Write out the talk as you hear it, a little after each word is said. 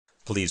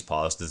Please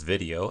pause this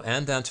video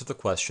and answer the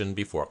question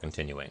before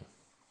continuing.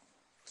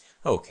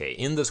 Okay,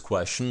 in this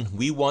question,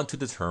 we want to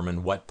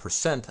determine what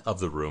percent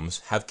of the rooms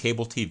have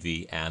cable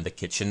TV and a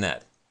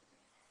kitchenette.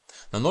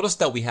 Now notice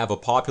that we have a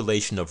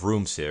population of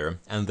rooms here,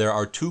 and there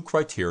are two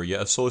criteria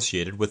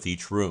associated with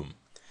each room.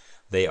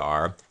 They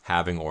are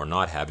having or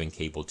not having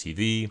cable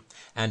TV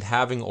and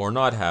having or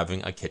not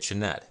having a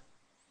kitchenette.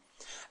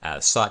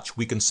 As such,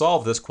 we can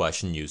solve this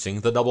question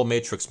using the double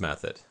matrix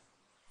method.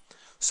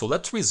 So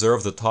let's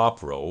reserve the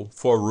top row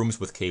for rooms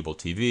with cable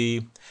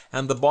TV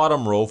and the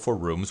bottom row for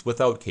rooms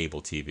without cable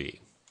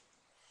TV.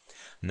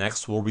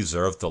 Next, we'll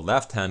reserve the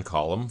left-hand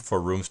column for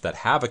rooms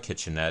that have a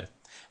kitchenette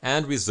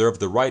and reserve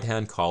the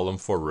right-hand column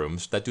for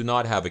rooms that do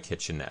not have a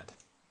kitchenette.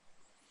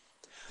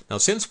 Now,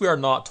 since we are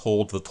not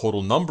told the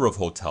total number of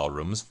hotel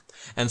rooms,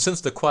 and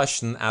since the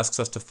question asks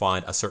us to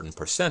find a certain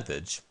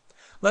percentage,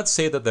 let's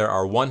say that there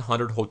are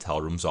 100 hotel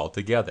rooms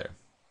altogether.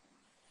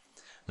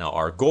 Now,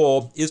 our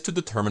goal is to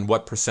determine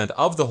what percent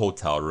of the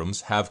hotel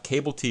rooms have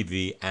cable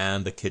TV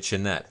and a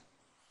kitchenette.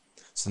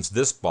 Since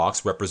this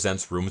box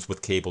represents rooms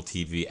with cable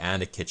TV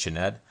and a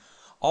kitchenette,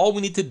 all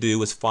we need to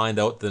do is find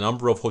out the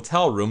number of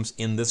hotel rooms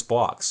in this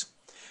box,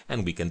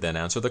 and we can then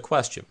answer the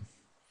question.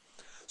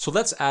 So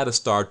let's add a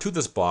star to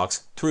this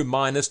box to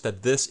remind us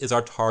that this is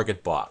our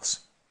target box.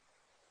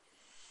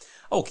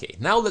 Okay,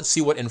 now let's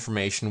see what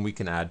information we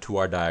can add to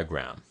our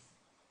diagram.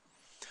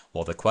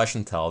 Well, the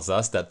question tells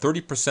us that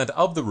 30%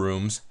 of the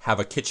rooms have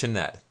a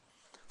kitchenette.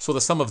 So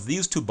the sum of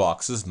these two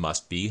boxes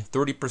must be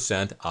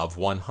 30% of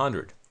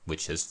 100,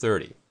 which is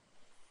 30.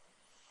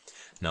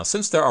 Now,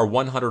 since there are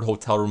 100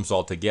 hotel rooms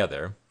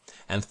altogether,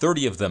 and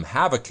 30 of them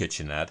have a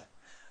kitchenette,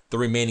 the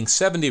remaining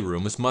 70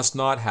 rooms must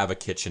not have a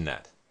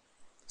kitchenette.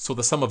 So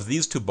the sum of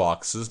these two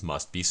boxes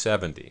must be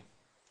 70.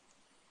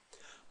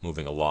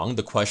 Moving along,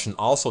 the question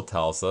also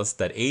tells us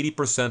that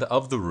 80%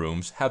 of the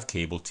rooms have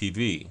cable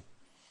TV.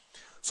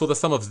 So the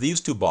sum of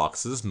these two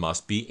boxes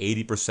must be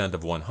 80%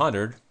 of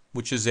 100,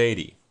 which is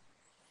 80.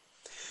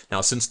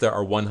 Now, since there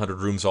are 100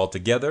 rooms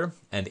altogether,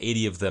 and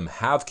 80 of them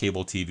have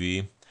cable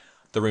TV,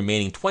 the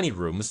remaining 20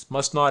 rooms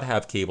must not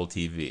have cable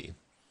TV.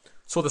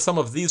 So the sum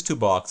of these two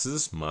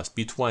boxes must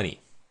be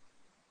 20.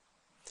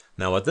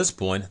 Now at this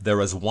point,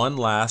 there is one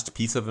last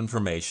piece of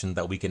information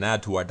that we can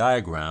add to our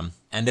diagram,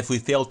 and if we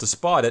fail to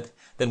spot it,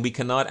 then we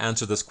cannot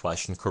answer this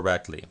question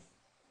correctly.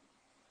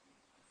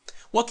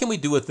 What can we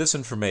do with this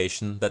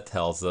information that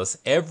tells us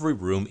every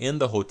room in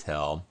the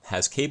hotel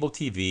has cable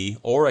TV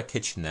or a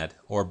kitchenette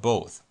or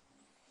both?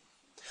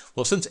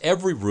 Well, since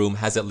every room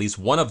has at least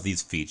one of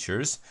these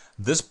features,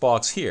 this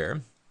box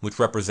here, which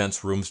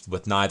represents rooms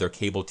with neither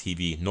cable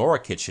TV nor a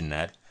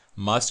kitchenette,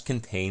 must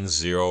contain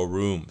 0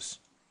 rooms.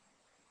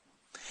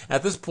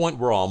 At this point,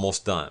 we're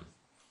almost done.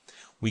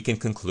 We can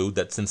conclude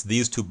that since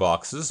these two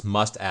boxes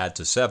must add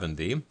to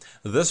 70,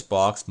 this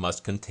box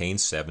must contain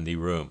 70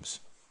 rooms.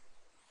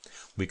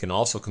 We can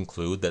also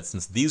conclude that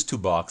since these two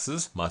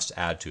boxes must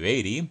add to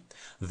 80,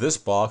 this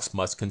box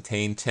must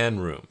contain 10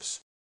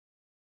 rooms.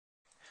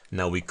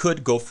 Now we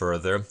could go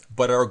further,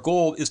 but our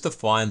goal is to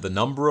find the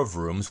number of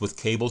rooms with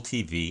cable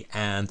TV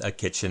and a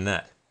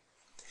kitchenette.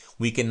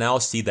 We can now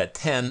see that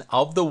 10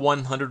 of the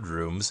 100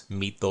 rooms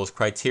meet those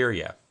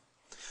criteria.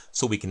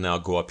 So we can now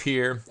go up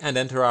here and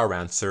enter our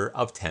answer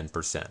of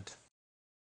 10%.